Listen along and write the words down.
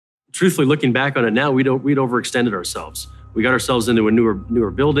truthfully, looking back on it now, we'd overextended ourselves. We got ourselves into a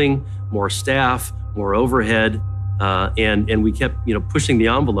newer building, more staff, more overhead, and we kept pushing the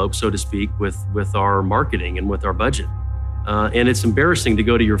envelope, so to speak, with our marketing and with our budget. And it's embarrassing to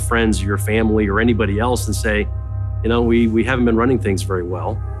go to your friends or your family or anybody else and say, we haven't been running things very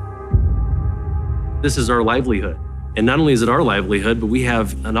well. This is our livelihood. And not only is it our livelihood, but we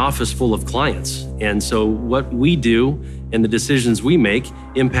have an office full of clients. And so what we do and the decisions we make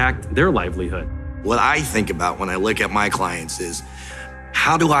impact their livelihood. What I think about when I look at my clients is,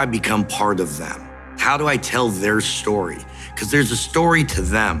 how do I become part of them? How do I tell their story? Because there's a story to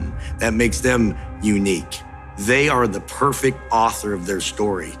them that makes them unique. They are the perfect author of their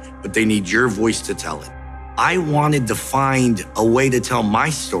story, but they need your voice to tell it. I wanted to find a way to tell my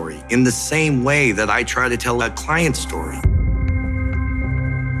story in the same way that I try to tell a client's story.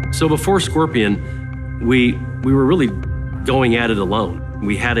 So before Scorpion, we were really going at it alone.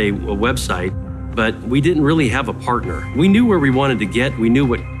 We had a website, but we didn't really have a partner. We knew where we wanted to get, we knew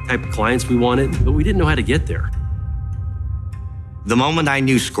what type of clients we wanted, but we didn't know how to get there. The moment I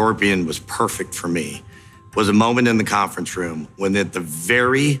knew Scorpion was perfect for me was a moment in the conference room when at the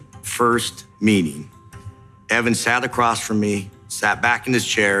very first meeting, Evan sat across from me, sat back in his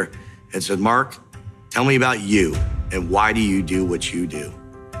chair, and said, "Mark, tell me about you and why do you do what you do?"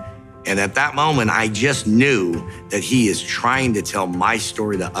 And at that moment, I just knew that he is trying to tell my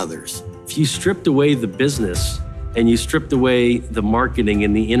story to others. If you stripped away the business and you stripped away the marketing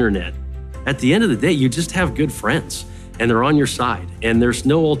and the internet, at the end of the day, you just have good friends and they're on your side and there's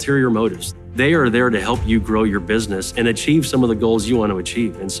no ulterior motives. They are there to help you grow your business and achieve some of the goals you want to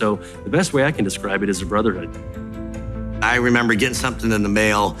achieve. And so the best way I can describe it is a brotherhood. I remember getting something in the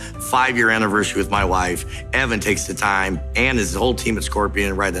mail, 5-year anniversary with my wife. Evan takes the time and his whole team at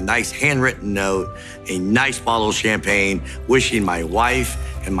Scorpion write a nice handwritten note, a nice bottle of champagne, wishing my wife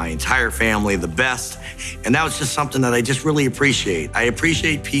and my entire family the best. And that was just something that I just really appreciate. I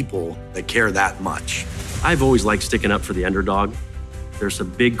appreciate people that care that much. I've always liked sticking up for the underdog. There's a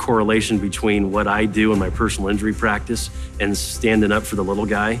big correlation between what I do in my personal injury practice and standing up for the little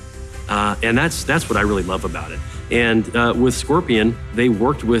guy. And that's what I really love about it. And with Scorpion, they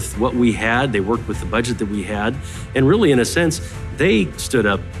worked with what we had. They worked with the budget that we had. And really, in a sense, they stood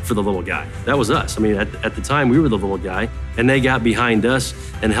up for the little guy. That was us. I mean, at the time, we were the little guy, and they got behind us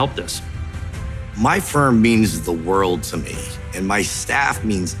and helped us. My firm means the world to me, and my staff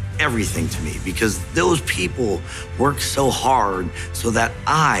means everything to me because those people work so hard so that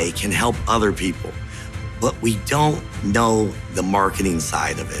I can help other people. But we don't know the marketing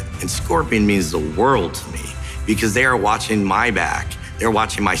side of it. And Scorpion means the world to me because they are watching my back. They're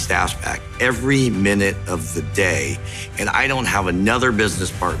watching my staff's back every minute of the day. And I don't have another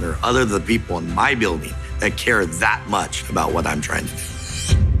business partner other than the people in my building that care that much about what I'm trying to do.